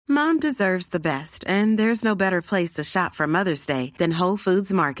Mom deserves the best, and there's no better place to shop for Mother's Day than Whole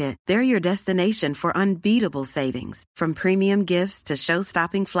Foods Market. They're your destination for unbeatable savings, from premium gifts to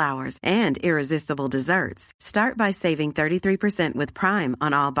show-stopping flowers and irresistible desserts. Start by saving 33% with Prime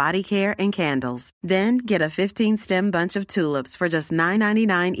on all body care and candles. Then get a 15-stem bunch of tulips for just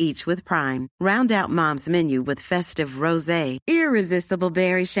 $9.99 each with Prime. Round out Mom's menu with festive rosé, irresistible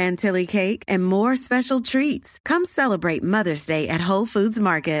berry chantilly cake, and more special treats. Come celebrate Mother's Day at Whole Foods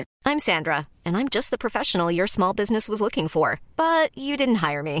Market. I'm Sandra, and I'm just the professional your small business was looking for. But you didn't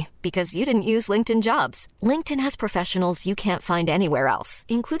hire me because you didn't use LinkedIn Jobs. LinkedIn has professionals you can't find anywhere else,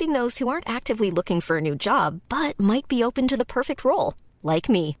 including those who aren't actively looking for a new job, but might be open to the perfect role,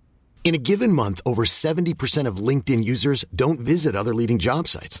 like me. In a given month, over 70% of LinkedIn users don't visit other leading job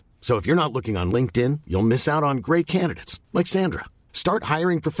sites. So if you're not looking on LinkedIn, you'll miss out on great candidates, like Sandra. Start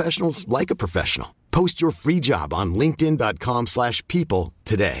hiring professionals like a professional. Post your free job on linkedin.com/people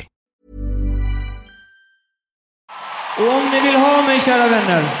today. Och om ni vill ha mig, kära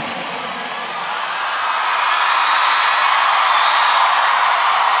vänner,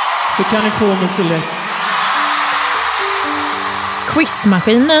 så kan ni få mig så lätt.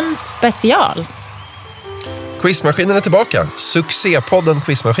 Quizmaskinen special. Quizmaskinen är tillbaka. Succépodden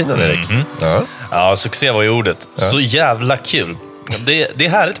Quizmaskinen, Erik. Ja, succé var ju ordet. Ja. Så jävla kul. Det är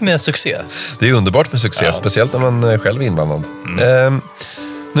härligt med succé. Det är underbart med succé, speciellt när man själv är inblandad.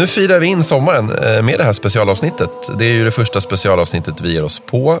 Nu firar vi in sommaren med det här specialavsnittet. Det är ju det första specialavsnittet vi ger oss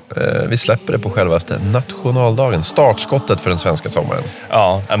på. Vi släpper det på självaste nationaldagen, startskottet för den svenska sommaren.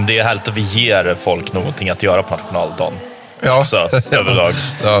 Ja, men det är härligt att vi ger folk någonting att göra på nationaldagen. Ja, också, överlag.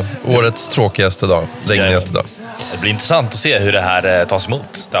 Ja, årets tråkigaste dag, regnigaste dag. Det blir intressant att se hur det här tas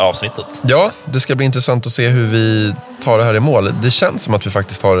emot, det här avsnittet. Ja, det ska bli intressant att se hur vi tar det här i mål. Det känns som att vi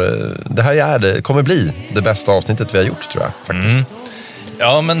faktiskt har... Det kommer bli det bästa avsnittet vi har gjort, tror jag, faktiskt.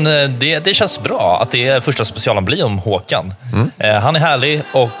 Ja, men det känns bra att det är första specialen blir om Håkan. Han är härlig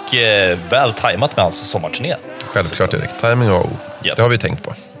och väl tajmat med hans sommarturné. Självklart, Erik. Timing och det har vi tänkt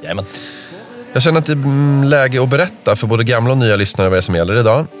på. Jajamän. Jag känner att det är läge att berätta för både gamla och nya lyssnare vad det som gäller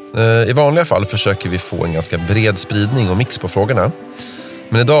idag. I vanliga fall försöker vi få en ganska bred spridning och mix på frågorna.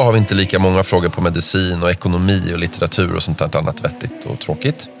 Men idag har vi inte lika många frågor på medicin och ekonomi och litteratur och sånt där annat vettigt och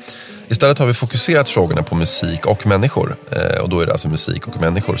tråkigt. Istället har vi fokuserat frågorna på musik och människor. Och då är det alltså musik och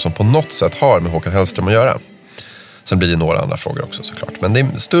människor som på något sätt har med Håkan Hellström att göra. Sen blir det några andra frågor också, såklart. Men det är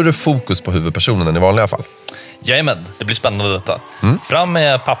större fokus på huvudpersonen än i vanliga fall. Jajamän, det blir spännande detta. Fram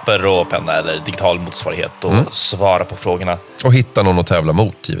med papper och penna eller digital motsvarighet och svara på frågorna. Och hitta någon att tävla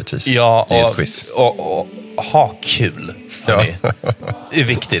mot, givetvis. Ja, det är ett quiz. Och ha kul. Ja. Det är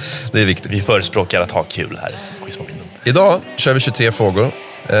viktigt. Det är viktigt. Vi förespråkar att ha kul här. Quizmaskinen. Idag kör vi 23 frågor.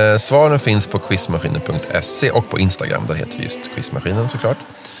 Svaren finns på quizmaskinen.se och på Instagram. Där heter vi just Quizmaskinen, såklart.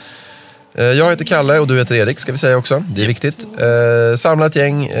 Jag heter Kalle och du heter Erik, ska vi säga också. Det är viktigt. Samla ett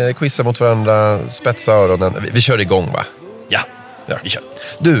gäng, quizza mot varandra, spetsa öronen. Vi kör igång, va? Ja, vi kör.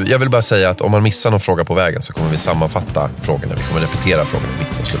 Du, jag vill bara säga att om man missar någon fråga på vägen så kommer vi sammanfatta frågorna. Vi kommer repetera frågorna i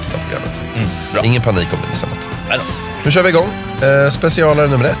mitten och slutet av programmet. Bra. Ingen panik om det missar något. Nej då. Nu kör vi igång. Specialare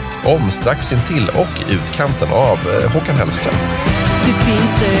nummer 1. Om strax intill och utkanten av Håkan Hellström. Det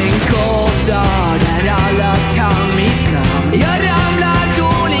finns en gata där alla kan mitt namn. Jag ramlar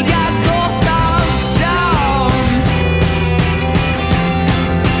dåliga gatan fram.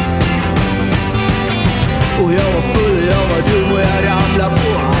 Och jag var full, jag var dum och jag ramlade på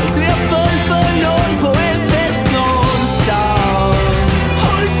allt. Och jag föll för någon på en fest någonstans.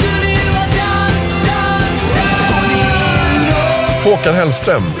 Och det skulle ju vara dans. Håkan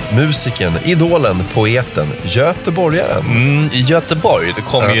Hellström, musikern, idolen, poeten, göteborgaren. I Göteborg, det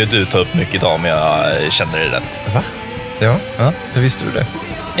kommer ju du ta upp mycket idag om jag känner det rätt. Va? Ja, hur visste du det?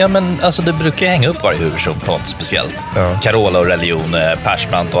 Ja, men alltså det brukar hänga upp varje huvudperson på något speciellt. Ja. Carola och religion,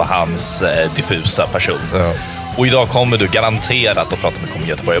 Persbrandt och hans diffusa person. Ja. Och idag kommer du garanterat att prata mycket om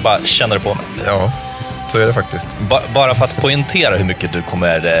Göteborg. Jag bara känner det på mig. Ja, så är det faktiskt. Bara för att poängtera hur mycket du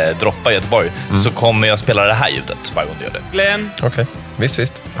kommer droppa i Göteborg så kommer jag spela det här ljudet varje gång du gör det. Glenn. Okej,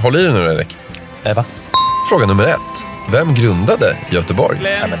 visst. Håll i dig nu, Erik. Va? Fråga nummer 1. Vem grundade Göteborg?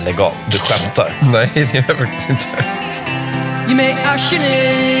 Nej, men lägg av. Du skämtar. Nej, det gör jag faktiskt inte. Ge mig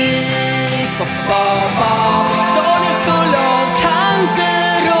arsenik. Stan är full av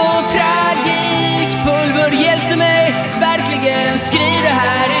tanter och tragik. Pulver hjälpte mig verkligen. Skriv det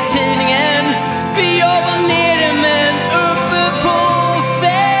här i tidningen. För jag var nere men uppe på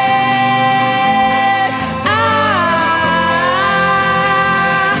fem.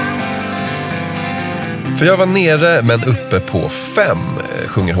 För jag var nere men uppe på 5,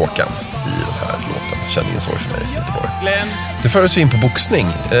 sjunger Håkan i den här låten. Känn ingen sorg för mig, Göteborg. Det fördes ju in på boxning.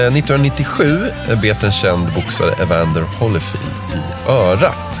 1997 bet en känd boxare Evander Holyfield i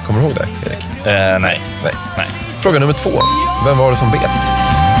örat. Kommer du ihåg det, Erik? Nej. Fråga nummer 2. Vem var det som bet?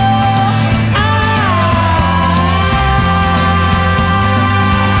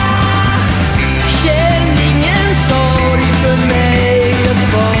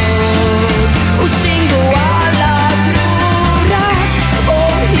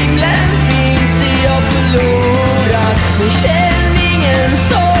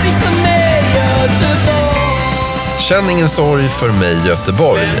 Känn ingen sorg för mig,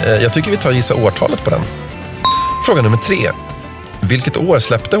 Göteborg. Jag tycker vi tar gissa årtalet på den. Fråga nummer 3. Vilket år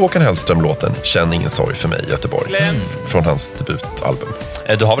släppte Håkan Hellström låten Känn ingen sorg för mig, Göteborg? Från hans debutalbum.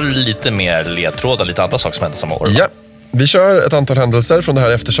 Du har väl lite mer ledtrådar, lite andra saker som hände samma år? Ja, vi kör ett antal händelser från det här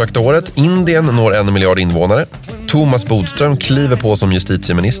eftersökta året. Indien når 1 miljard invånare. Thomas Bodström kliver på som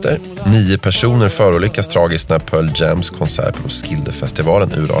justitieminister. 9 personer förolyckas tragiskt när Pearl Jams konsert på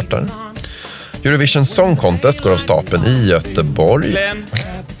Roskildefestivalen urartar. Eurovision Song Contest går av stapeln i Göteborg.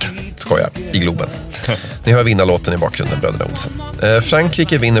 Skoja, i Globen. Ni hör vinnarlåten i bakgrunden, Bröderna Olsen.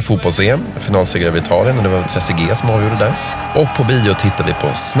 Frankrike vinner fotbolls-EM, finalseger över Italien, och det var Trezeguet som avgjorde där. Och på bio tittar vi på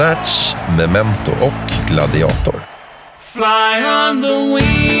Snatch, Memento och Gladiator. Fly on the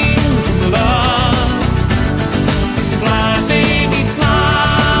wings of love. Fly, baby, fly.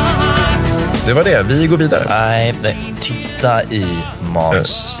 Det var det, vi går vidare. Nej, titta i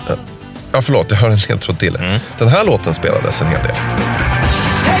manus. Ja, förlåt, jag har en ledtråd till. Den här låten spelades en hel del.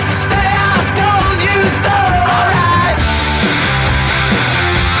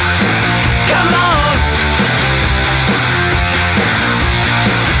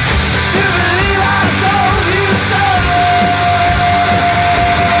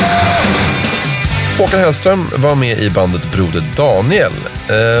 Håkan Hellström var med i bandet Broder Daniel.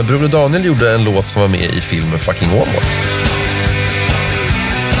 Broder Daniel gjorde en låt som var med i filmen Fucking Åmål.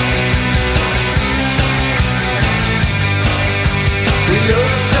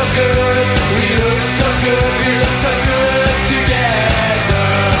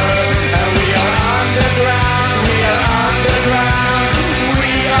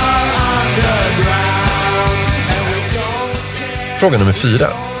 Fråga nummer 4.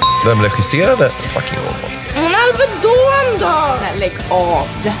 Vem regisserade Fucking Åmål? Men Alvedon då? Nej, lägg av.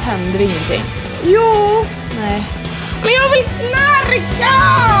 Det händer ingenting. Jo. Nej. Men jag vill knarka!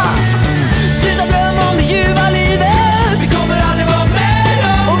 Sluta drömma om det ljuva livet. Vi kommer aldrig vara med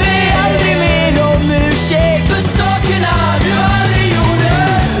om. Och vi är aldrig med om ursäkt för sakerna du aldrig gjorde.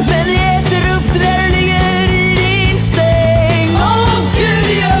 Men det äter upp där du ligger i din säng. Åh Gud,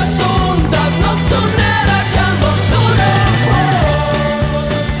 det gör så ont att något så nära kan vara så nära.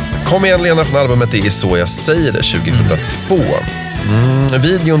 Kom igen Lena från albumet Det är så jag säger det 2002.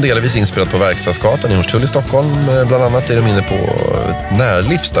 Videon delvis inspelad på Verkstadsgatan i Hornstull i Stockholm. Bland annat är de inne på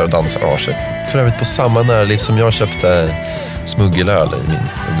Närlivs där och dansar arse. För övrigt på samma Närliv som jag köpte smuggelöl i min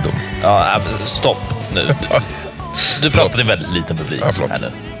ungdom. Ja, stopp nu. Du pratar till väldigt liten publik. Ja, förlåt.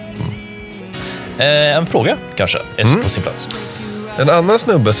 En fråga kanske är på sin plats. En annan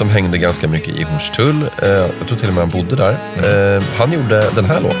snubbe som hängde ganska mycket i Hornstull, jag tror till och med han bodde där, han gjorde den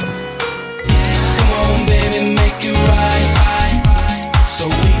här låten.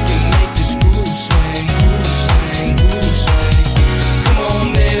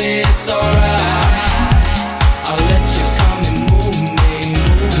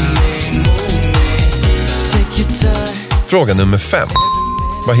 Fråga nummer 5.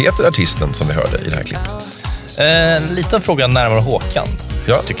 Vad heter artisten som vi hörde i det här klippet? En liten fråga närmare Håkan.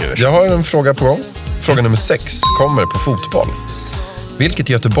 Ja, jag har en fråga på gång. Fråga nummer 6 kommer på fotboll. Vilket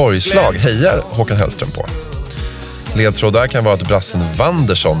Göteborgslag hejar Håkan Hellström på? Ledtråd där kan vara att brassen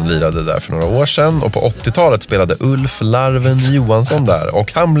Wanderson lirade där för några år sedan. Och på 80-talet spelade Ulf Larven Johansson där.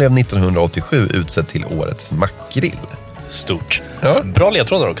 Och han blev 1987 utsedd till årets makrill. Stort. Ja. Bra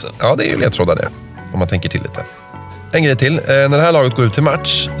ledtrådar också. Ja, det är ju ledtrådar det. Om man tänker till lite. En grej till. När det här laget går ut till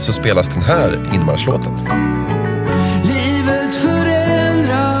match så spelas den här inmarschlåten. Livet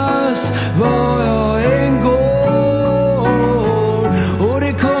förändras var jag än går. Och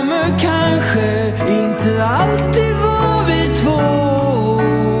det kommer kanske inte alltid vara vi två.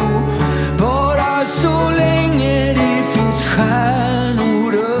 Bara så länge det finns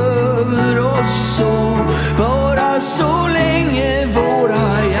stjärnor över oss. Och bara så länge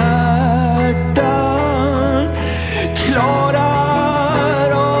våra hjärtan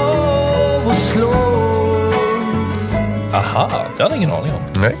klarar av att slå. Aha, det hade jag ingen aning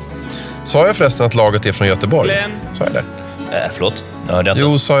om. Nej. Sa jag förresten att laget är från Göteborg? Sa jag det? Förlåt, jag hörde inte.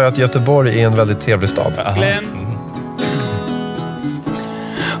 Jo, sa jag att Göteborg är en väldigt trevlig stad.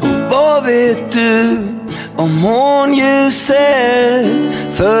 Och vad vad vet du om månljuset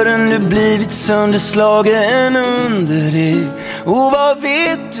förrän du blivit sönderslagen under det? Och vad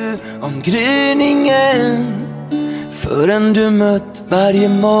vet du om gryningen förrän du mött varje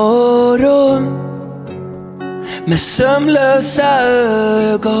morgon med sömnlösa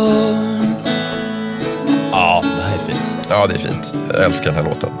ögon? Ja, det här är fint. Ja, det är fint. Jag älskar den här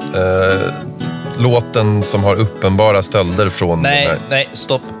låten. Låten som har uppenbara stölder från... Nej,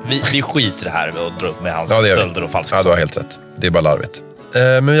 stopp. Vi skiter det här med att dra upp med hans stölder och falska saker. Ja, du har helt rätt. Det är bara larvigt.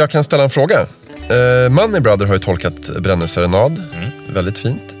 Men jag kan ställa en fråga. Money Brother har ju tolkat Brännö serenad. Väldigt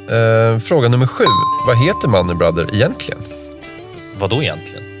fint. Fråga nummer 7. Vad heter Money Brother egentligen? Vad då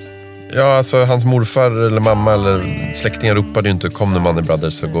egentligen? Ja, alltså hans morfar eller mamma eller släktingar ropade ju inte kom nu Money Brother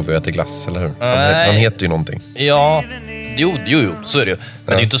så går vi och äter glass, eller hur? Han heter ju någonting. Ja, jo, så är det ju. Men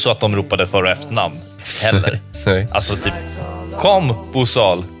det är ju inte så att de ropade för- och efternamn heller. Nej. Alltså typ, kom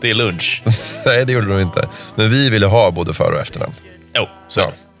Bosal, det är lunch. Nej, det gjorde de inte. Men vi ville ha både för- och efternamn. Jo, så.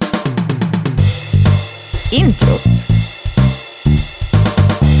 Ja. Introt.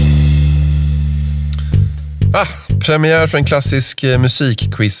 Premiär för en klassisk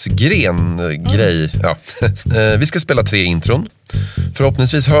musikquiz-grej. Ja. Vi ska spela 3 intron.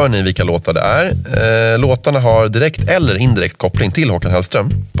 Förhoppningsvis hör ni vilka låtar det är. Låtarna har direkt eller indirekt koppling till Håkan Hellström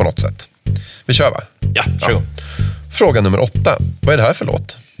på något sätt. Vi kör, va? Ja, kör. Ja. Fråga nummer 8. Vad är det här för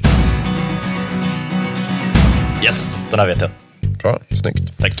låt? Yes, den här vet jag. Bra,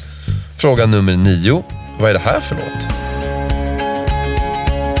 snyggt. Tack. Fråga nummer 9. Vad är det här för låt?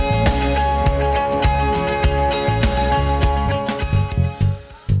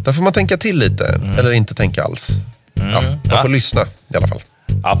 Där får man tänka till lite, eller inte tänka alls. Ja, man får lyssna i alla fall.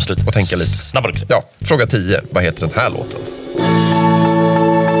 Absolut. Och tänka lite. Snabbare. Ja, fråga 10. Vad heter den här låten?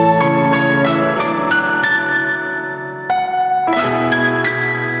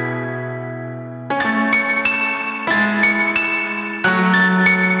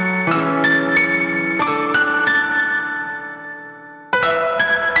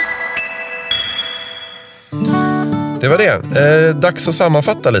 Det var det. Dags att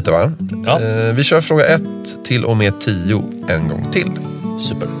sammanfatta lite, va? Ja. Vi kör fråga 1 till och med 10 en gång till.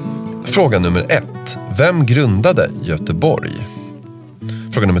 Super. Fråga nummer 1. Vem grundade Göteborg?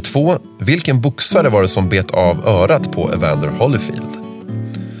 Fråga nummer 2. Vilken boxare var det som bet av örat på Evander Holyfield?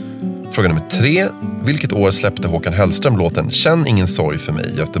 Fråga nummer 3. Vilket år släppte Håkan Hellström låten Känn ingen sorg för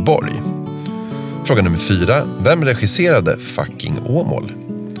mig Göteborg? Fråga nummer 4. Vem regisserade Fucking Åmål?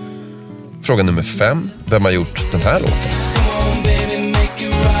 Fråga nummer 5. Vem har gjort den här låten?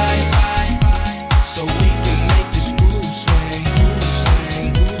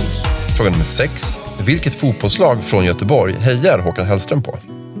 Fråga nummer 6. Vilket fotbollslag från Göteborg hejar Håkan Hellström på?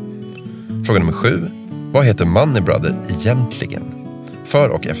 Fråga nummer 7. Vad heter Money Brother egentligen? För-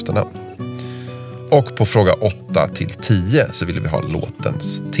 och efternamn. Och på fråga 8 till 10 så vill vi ha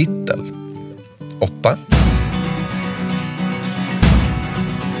låtens titel. 8.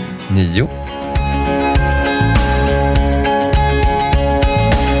 9.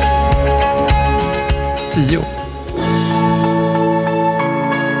 10.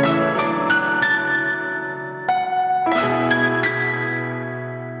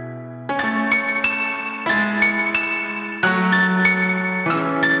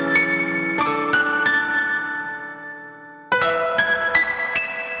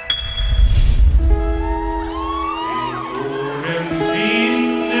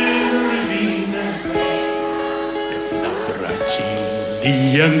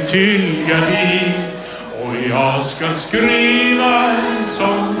 I en tyllgardin och jag ska skriva en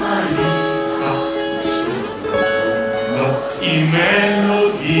sommarvisa med sol i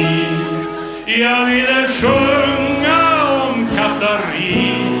melodin. Jag ville sjunga om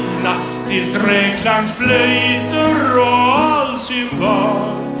Katarina till träklangsflöjter och all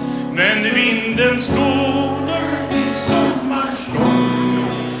cymbal, men vinden stoder i sommarsång.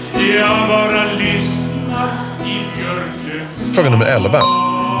 Jag bara lyssnar i björkets. Fråga nummer 11.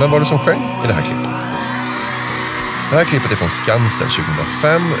 Vem var det som sjöng i det här klippet? Det här klippet är från Skansen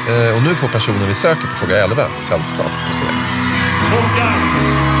 2005 och nu får personen vi söker på fråga 11 sällskap på scen.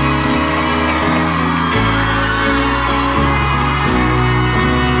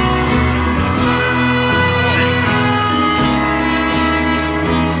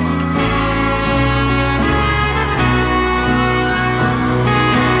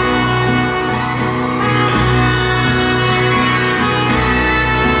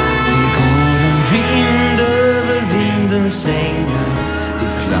 Sängar, det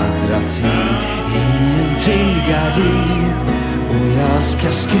fladdrar till i en tyllgardin och jag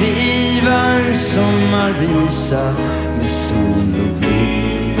ska skriva en sommarvisa med sol och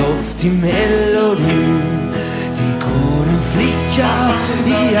blomdoft till melodin. Det går en flicka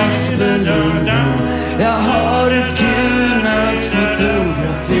i Aspelund. Jag har ett gulnat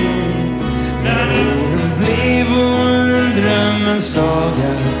fotografi. När åren blev en drömmens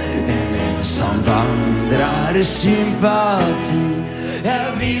saga. En ensam vandrare sympati.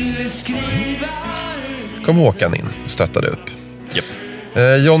 Jag ville skriva. Kom Håkan in och stöttade upp. Yep.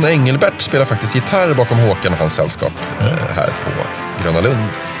 John Engelbert spelar faktiskt gitarr bakom Håkan och hans sällskap här på Gröna Lund.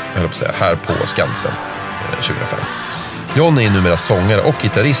 Jag höll på att säga, här på Skansen 2005. John är numera sångare och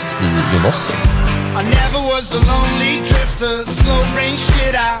gitarrist i Jonossi. I never was a lonely drifter, slow brain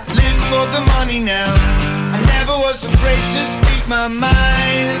shit, I live for the money now. I never was afraid to speak my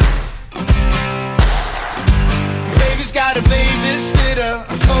mind. Baby's got a babysitter,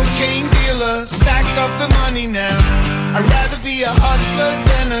 a cocaine dealer, stack up the money now. I'd rather be a hustler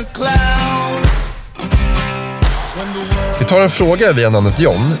than a clown. Vi tar en fråga via namnet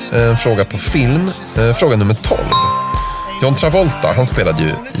John, en fråga på film, fråga nummer 12. John Travolta, han spelade ju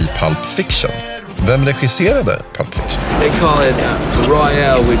i Pulp Fiction. Vem regisserade Pulp Fiction? They call it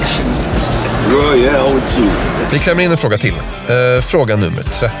Royale with cheese. Royale with cheese. Vi klämmer in en fråga till. Fråga nummer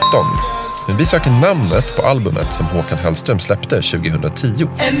 13. Vi söker namnet på albumet som Håkan Hellström släppte 2010.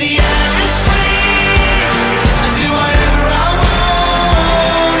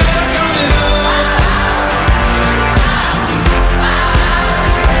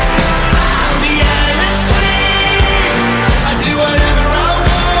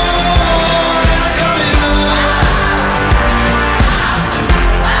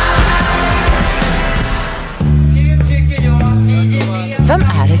 Vem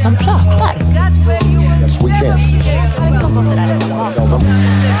är det som pratar? Yes, we can.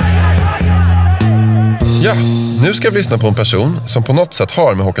 Ja, nu ska vi lyssna på en person som på något sätt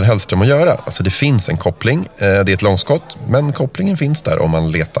har med Håkan Hellström att göra. Alltså det finns en koppling. Det är ett långskott, men kopplingen finns där om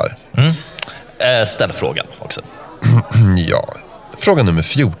man letar. Ställ frågan också. Ja, fråga nummer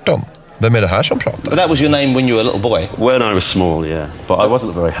 14. Vem är det här som pratar? But that was your name when you were a little boy? When I was small, yeah. But I wasn't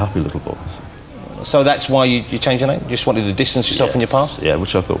a very happy little boy. So that's why you changed your name? You just wanted to distance yourself from your past? Yeah,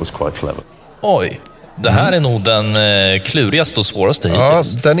 which I thought was quite clever. Oj, det här är nog den klurigaste och svåraste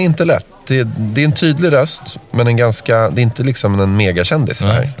hittills. Ja, den är inte lätt. Det är en tydlig röst, men det är inte liksom en megakändis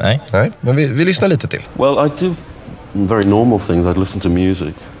där. Nej. Men vi lyssnar lite till. Well, I do very normal things. I'd listen to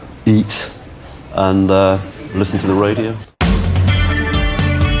music, eat and listen to the radio.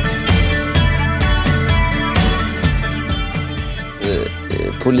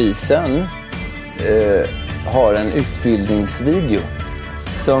 Polisen har en utbildningsvideo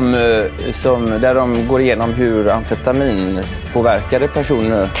där de går igenom hur amfetaminpåverkade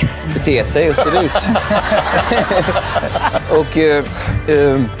personer beter sig och ser ut.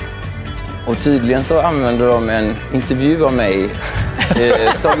 och tydligen så använder de en intervju av mig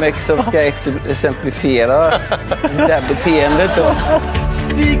som ska exemplifiera det här beteendet.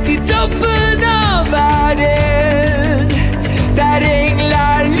 Stig till toppen av världen, där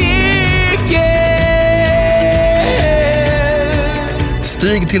änglar leker.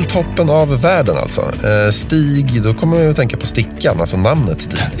 Stig till toppen av världen alltså. Stig, då kommer man ju att tänka på Stickan, alltså namnet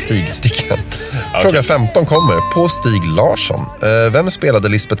Stickan. Fråga 15 kommer på Stig Larsson. Vem spelade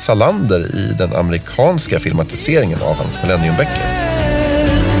Lisbeth Salander i den amerikanska filmatiseringen av hans Millenniumböcker?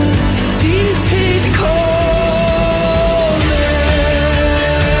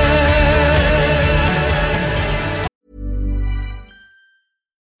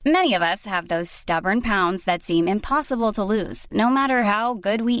 Many of us have those stubborn pounds that seem impossible to lose, no matter how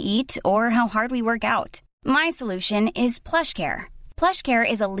good we eat or how hard we work out. My solution is PlushCare. PlushCare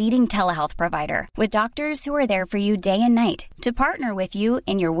is a leading telehealth provider with doctors who are there for you day and night to partner with you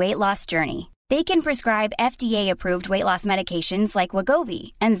in your weight loss journey. They can prescribe FDA-approved weight loss medications like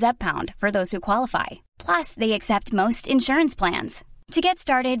Wegovy and Zepbound for those who qualify. Plus, they accept most insurance plans. To get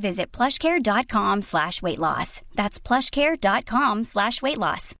started, visit plushcare.com/weightloss. That's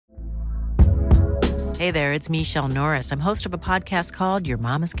plushcare.com/weightloss. Hey there, it's Michelle Norris. I'm host of a podcast called Your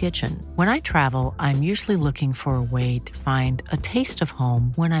Mama's Kitchen. When I travel, I'm usually looking for a way to find a taste of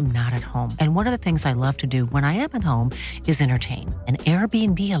home when I'm not at home. And one of the things I love to do when I am at home is entertain. And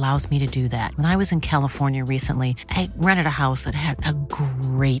Airbnb allows me to do that. When I was in California recently, I rented a house that had a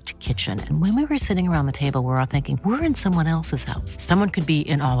great kitchen. And when we were sitting around the table, we were all thinking, we're in someone else's house. Someone could be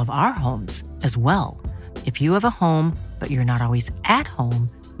in all of our homes as well. If you have a home, but you're not always at home,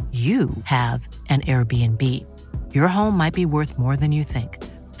 you have an Airbnb. Your home might be worth more than you think.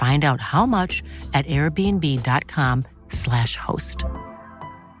 Find out how much at airbnb.com/host.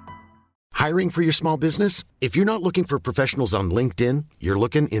 Hiring for your small business? If you're not looking for professionals on LinkedIn, you're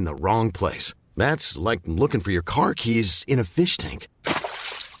looking in the wrong place. That's like looking for your car keys in a fish tank.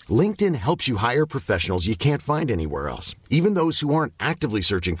 LinkedIn helps you hire professionals you can't find anywhere else, even those who aren't actively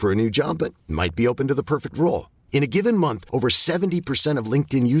searching for a new job but might be open to the perfect role. In a given month, over 70% of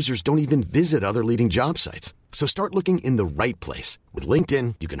LinkedIn users don't even visit other leading job sites. So start looking in the right place. With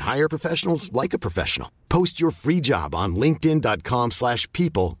LinkedIn, you can hire professionals like a professional. Post your free job on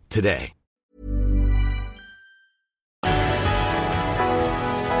linkedin.com/people today.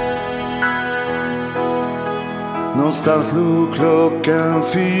 Någonstans slog klockan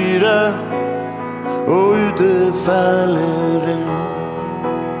 4 och ute faller regn.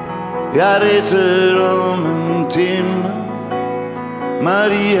 Jag reser om en timme,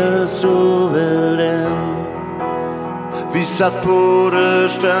 Maria sover än. Vi satt på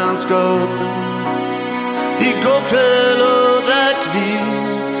Rörstrandsgatan igår kväll och drack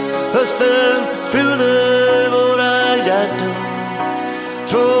vin. Hösten fyllde våra hjärtan,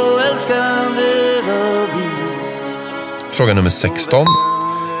 två älskande var vi. Fråga nummer 16.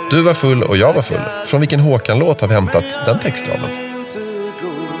 Du var full och jag var full. Från vilken Håkan-låt har vi hämtat den textraden?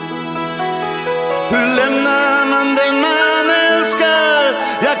 Hur lämnar man den man älskar?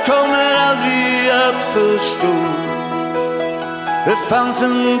 Jag kommer aldrig att förstå. Det fanns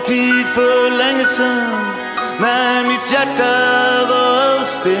en tid för länge sedan när mitt hjärta var av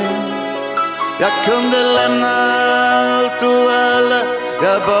sten. Jag kunde lämna allt och alla,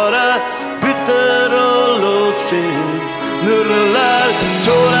 jag bara bytte roll och scen. Nu rullar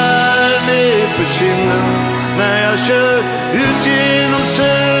tårar ner för kinden när jag kör ut genom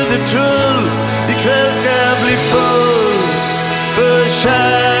Södertull. Ikväll ska jag bli full för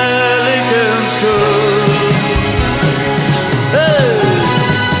kärlekens skull. Hey!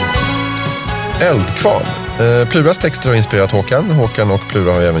 Eldkvarn. Pluras texter har inspirerat Håkan. Håkan och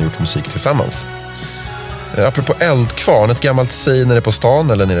Plura har även gjort musik tillsammans. Apropå eldkvarn, ett gammalt säg nere på stan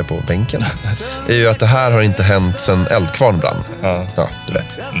eller nere på bänken är ju att det här har inte hänt sedan eldkvarn brann. Ja, du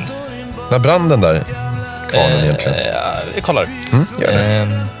vet. När brann den där kvarnen egentligen? Vi kollar. Gör det.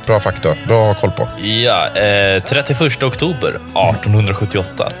 Bra fakta, bra att ha koll på. Ja, 31 oktober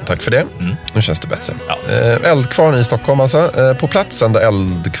 1878. Tack för det. Nu känns det bättre. Ja. Eldkvarn i Stockholm alltså. På platsen där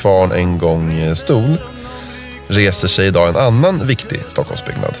eldkvarn en gång stod reser sig idag en annan viktig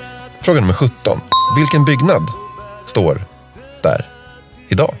Stockholmsbyggnad. Fråga nummer 17. Vilken byggnad står där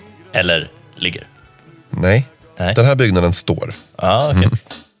idag? Eller ligger? Nej. Den här byggnaden står. Okay.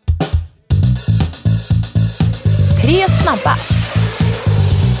 3 snabba.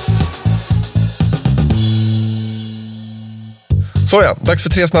 Så ja, dags för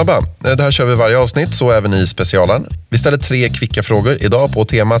 3 snabba. Det här kör vi varje avsnitt, så även i specialen. Vi ställer 3 kvicka frågor idag på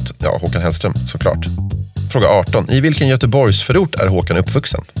temat, Håkan Hellström såklart. Fråga 18. I vilken Göteborgsförort är Håkan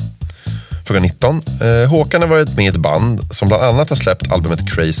uppvuxen? Fråga 19. Håkan har varit med i ett band som bland annat har släppt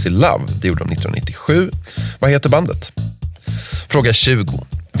albumet Crazy Love. Det gjorde de 1997. Vad heter bandet? Fråga 20.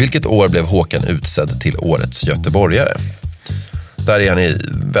 Vilket år blev Håkan utsedd till årets göteborgare? Där är han i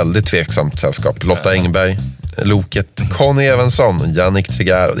väldigt tveksamt sällskap. Lotta Engberg, Loket, Conny Evansson, Jannik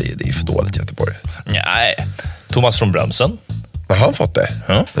Trigar, och det är för dåligt Göteborg. Nej, Thomas från Brömsen. Har han fått det?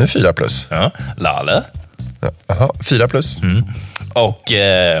 Ja. Det är 4+. Ja. Lale. Jaha, 4+. Och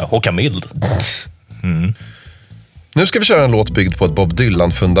Håkan Mild. Nu ska vi köra en låt byggd på ett Bob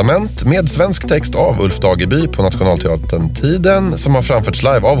Dylan-fundament med svensk text av Ulf Dageby på Nationalteatern Tiden, som har framförts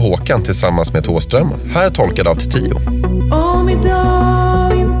live av Håkan tillsammans med Thåström. Här tolkad av Tio. Om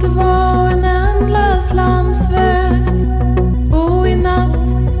idag inte var en ändlös landsväg och i natt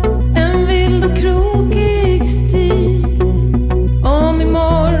en vild och krokig stig, om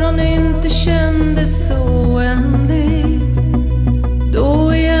imorgon inte kändes så oändlig,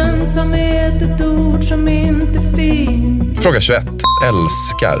 då är ensamhet ett ord som inte finns. Fråga 21.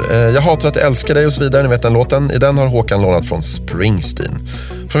 Älskar. Jag hatar att jag älskar dig och så vidare. Ni vet den låten. I den har Håkan lånat från Springsteen.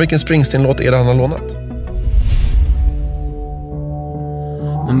 Från vilken Springsteen-låt är det han har lånat?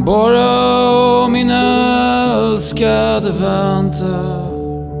 Men bara om min älskade väntar,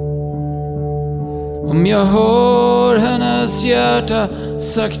 om jag hör hennes hjärta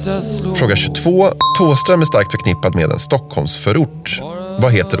sakta slå. Fråga 22. Thåström är starkt förknippad med en Stockholmsförort.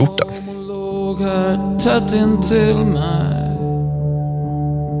 Vad heter orten? Låg här tätt intill mig.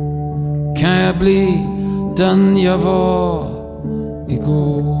 Kan jag bli den jag var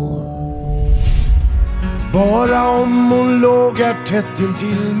igår? Bara om hon låg här tätt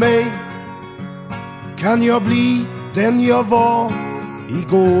intill mig, kan jag bli den jag var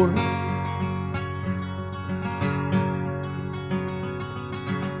igår.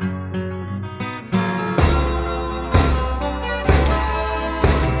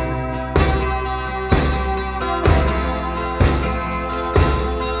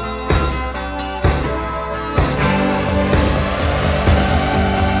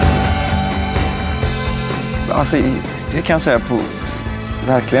 alltså, det kan jag säga på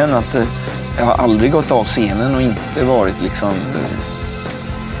verkligen att jag har aldrig gått av scenen och inte varit liksom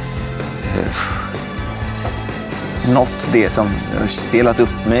något det som jag har spelat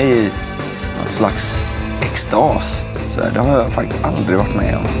upp mig i någon slags extas. Så det har jag faktiskt aldrig varit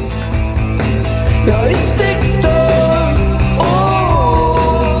med om. Jag är 16 år.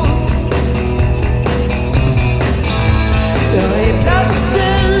 Jag är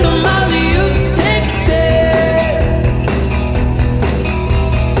platsen de aldrig upptäckte.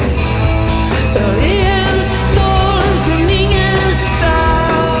 Jag är en storm från ingenstans.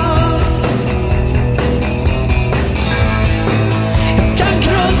 Jag kan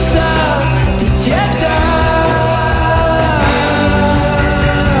krossa ditt hjärta.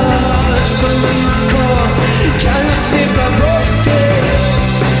 Kan jag slippa bort det?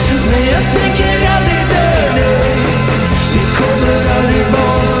 Men jag tänker aldrig dö, nej. Det kommer aldrig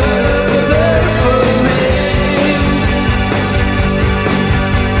vara över för mig.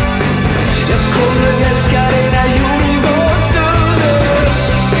 Jag kommer älska dig när jorden gått under.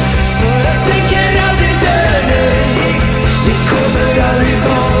 För jag tänker aldrig dö, nej. Det kommer aldrig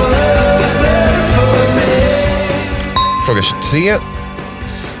vara över för mig. Fråga 23.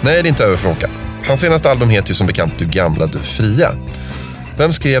 Nej, det är inte över för Håkan. Hans senaste album heter ju som bekant Du gamla, du fria.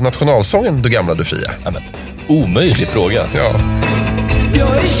 Vem skrev nationalsången Du gamla, du fria? Ja, men, omöjlig fråga. Ja.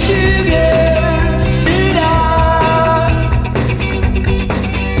 Jag är 24.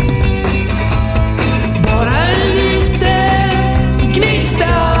 Bara en liten gnista.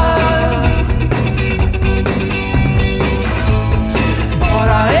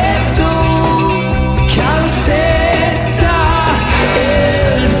 Bara ett ord kan sätta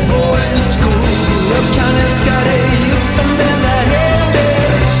eld på en skog. Jag kan älska dig just som den där händer.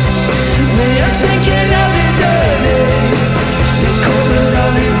 Men jag tänker aldrig dö, nej. Det kommer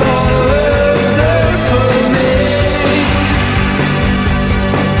aldrig vara över för mig.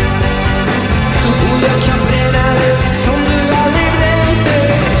 Och jag kan bränna dig som du aldrig bränt dig.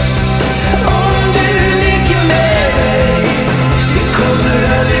 Om du leker med mig. Det kommer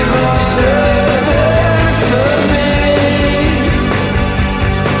aldrig vara över för mig.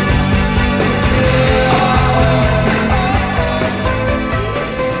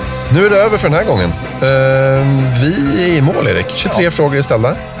 Nu är det över för den här gången. Vi är i mål, Erik. 23 frågor är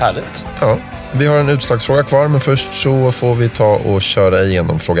ställda. Härligt. Ja. Vi har en utslagsfråga kvar, men först så får vi ta och köra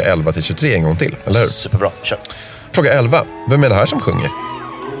igenom fråga 11 till 23 en gång till, eller hur? Superbra, kör. Fråga 11. Vem är det här som sjunger?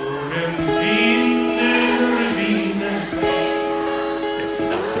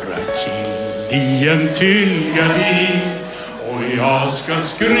 I en tyllgardin och jag ska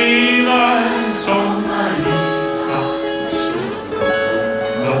skriva en sommarvisa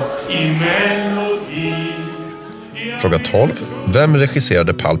och i melodi. Fråga 12. Vem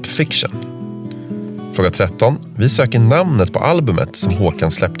regisserade Pulp Fiction? Fråga 13. Vi söker namnet på albumet som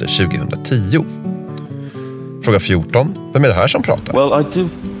Håkan släppte 2010. Fråga 14. Vem är det här som pratar? Well, I do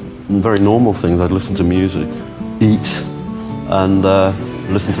very normal things. I listen to music, eat and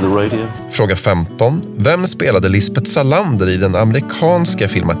listen to the radio. Fråga 15. Vem spelade Lisbeth Salander i den amerikanska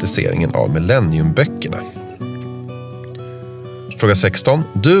filmatiseringen av Millenniumböckerna? Fråga 16.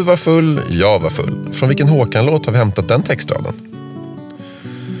 Du var full, jag var full. Från vilken Håkan-låt har vi hämtat den textraden?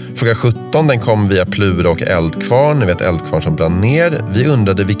 Fråga 17. Den kom via Plura och Eldkvarn. Ni vet Eldkvarn som brann ner. Vi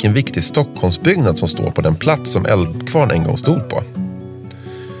undrade vilken viktig Stockholmsbyggnad som står på den plats som Eldkvarn en gång stod på.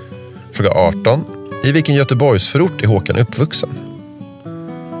 Fråga 18. I vilken Göteborgsförort är Håkan uppvuxen?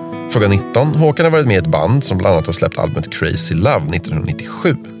 Fråga 19. Håkan har varit med i ett band som bland annat har släppt albumet Crazy Love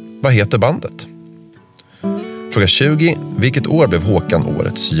 1997. Vad heter bandet? Fråga 20. Vilket år blev Håkan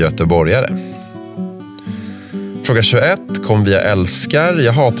årets göteborgare? Fråga 21. Kom via Älskar.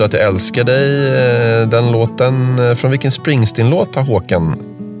 Jag hatar att jag älskar dig. Den låten. Från vilken Springsteen-låt har Håkan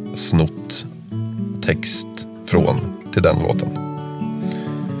snott text från till den låten?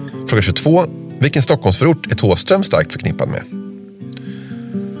 Fråga 22. Vilken Stockholmsförort är Thåström starkt förknippad med?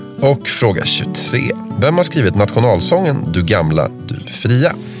 Och fråga 23. Vem har skrivit nationalsången Du gamla, du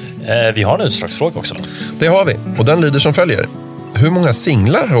fria? Vi har en utslagsfråga också då. Det har vi, och den lyder som följer. Hur många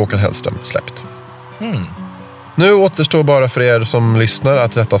singlar har Håkan Hellström släppt? Nu återstår bara för er som lyssnar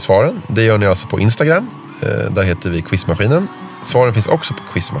att rätta svaren. Det gör ni alltså på Instagram. Där heter vi Quizmaskinen. Svaren finns också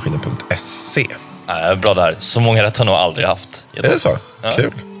på quizmaskinen.se. Bra där. Så många rätt har nog aldrig haft. Är det så? Ja.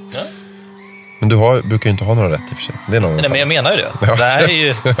 Kul. Ja. Men du brukar ju inte ha några rätt i och för sig. Det är Nej, men jag menar ju det. Ja. Det här är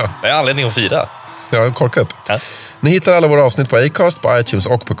ju det är anledning att fira. Ja, korka upp. Ja. Ni hittar alla våra avsnitt på Acast, på iTunes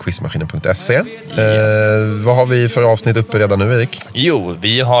och på quizmaskinen.se. Vad har vi för avsnitt uppe redan nu, Erik? Jo,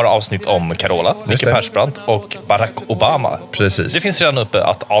 vi har avsnitt om Carola, Micke Persbrandt och Barack Obama. Precis. Det finns redan uppe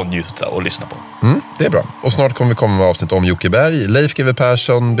att avnjuta och lyssna på. Det är bra. Och snart kommer vi komma med avsnitt om Jocke Berg, Leif GW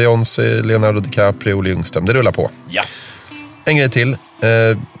Persson, Beyoncé, Leonardo DiCaprio och Olle Ljungström. Det rullar på. Ja. En grej till.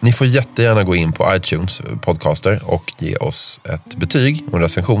 Ni får jättegärna gå in på iTunes podcaster och ge oss ett betyg och en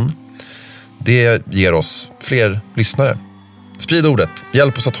recension. Det ger oss fler lyssnare. Sprid ordet.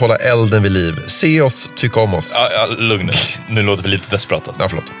 Hjälp oss att hålla elden vid liv. Se oss, tycka om oss. Ja, lugnet. Nu låter vi lite desperata. Ja,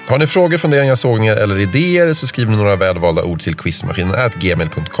 förlåt. Har ni frågor, funderingar, sågningar eller idéer så skriver ni några välvalda ord till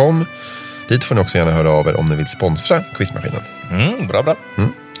quizmaskinen@gmail.com. Dit får ni också gärna höra av er om ni vill sponsra Quizmaskinen. Bra.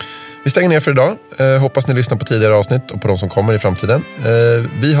 Vi stänger ner för idag. Hoppas ni lyssnar på tidigare avsnitt och på de som kommer i framtiden.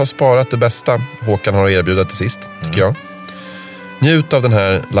 Vi har sparat det bästa Håkan har att erbjuda till sist, tycker jag. Njut av den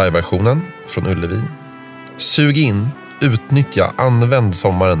här live-versionen från Ullevi. Sug in, utnyttja, använd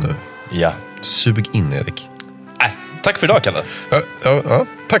sommaren nu. Ja. Sug in, Erik. Tack för idag, Kalle. Ja,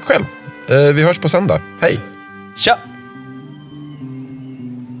 tack själv. Vi hörs på söndag. Hej. Tja.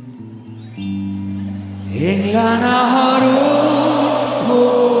 Änglarna har åkt på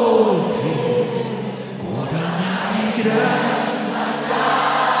pris, gårdarna är grönsvarta.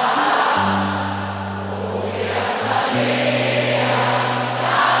 Och jag familjerar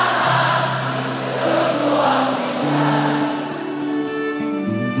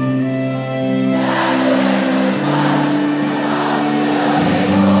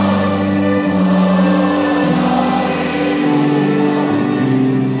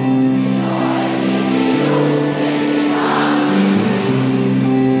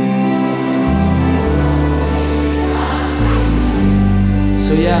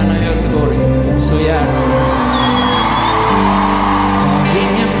så gärna Göteborg, så gärna. Har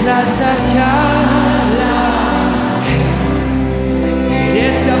ingen plats att kalla hem. I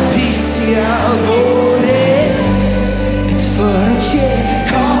detta pissiga våre. Ett förutgäng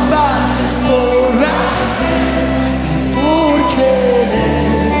kapande spårar i vårkvällen.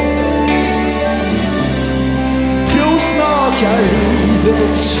 Provsmakar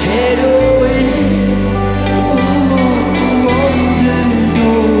livets heroin.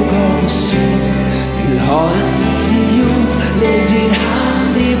 Vill ha en idiot, lägg din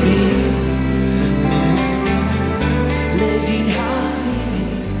hand i min. Lägg din hand i min.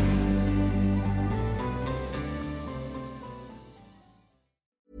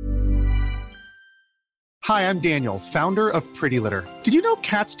 Hi, I'm Daniel, founder of Pretty Litter. Did you know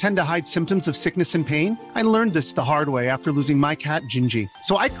cats tend to hide symptoms of sickness and pain? I learned this the hard way after losing my cat, Gingy.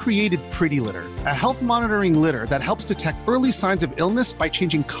 So I created Pretty Litter, a health monitoring litter that helps detect early signs of illness by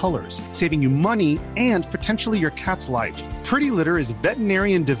changing colors, saving you money and potentially your cat's life. Pretty Litter is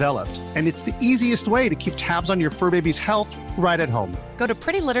veterinarian developed, and it's the easiest way to keep tabs on your fur baby's health right at home. Go to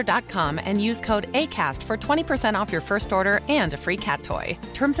prettylitter.com and use code ACAST for 20% off your first order and a free cat toy.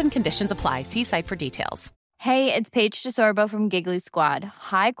 Terms and conditions apply. See site for details. Hey, it's Paige DeSorbo from Giggly Squad.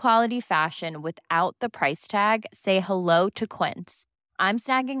 High quality fashion without the price tag. Say hello to Quince. I'm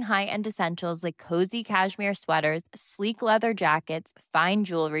snagging high-end essentials like cozy cashmere sweaters, sleek leather jackets, fine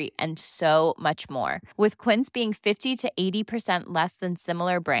jewelry, and so much more. With Quince being 50 to 80% less than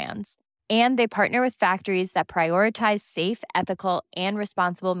similar brands. And they partner with factories that prioritize safe, ethical, and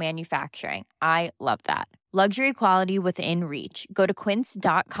responsible manufacturing. I love that. Luxury quality within reach. Go to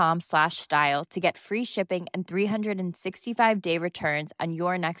quince.com/style to get free shipping and 365-day returns on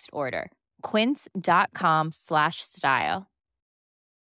your next order. Quince.com/style.